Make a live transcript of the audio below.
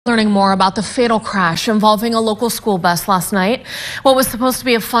Learning more about the fatal crash involving a local school bus last night. What was supposed to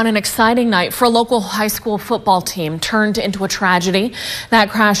be a fun and exciting night for a local high school football team turned into a tragedy. That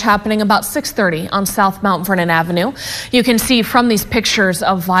crash happening about 6:30 on South Mount Vernon Avenue. You can see from these pictures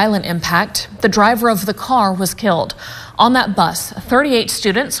of violent impact. The driver of the car was killed. On that bus, 38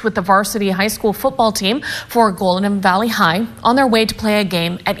 students with the varsity high school football team for Golden Valley High on their way to play a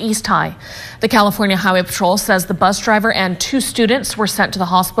game at East High. The California Highway Patrol says the bus driver and 2 students were sent to the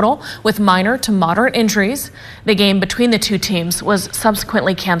hospital with minor to moderate injuries. The game between the two teams was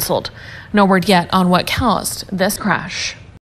subsequently canceled. No word yet on what caused this crash.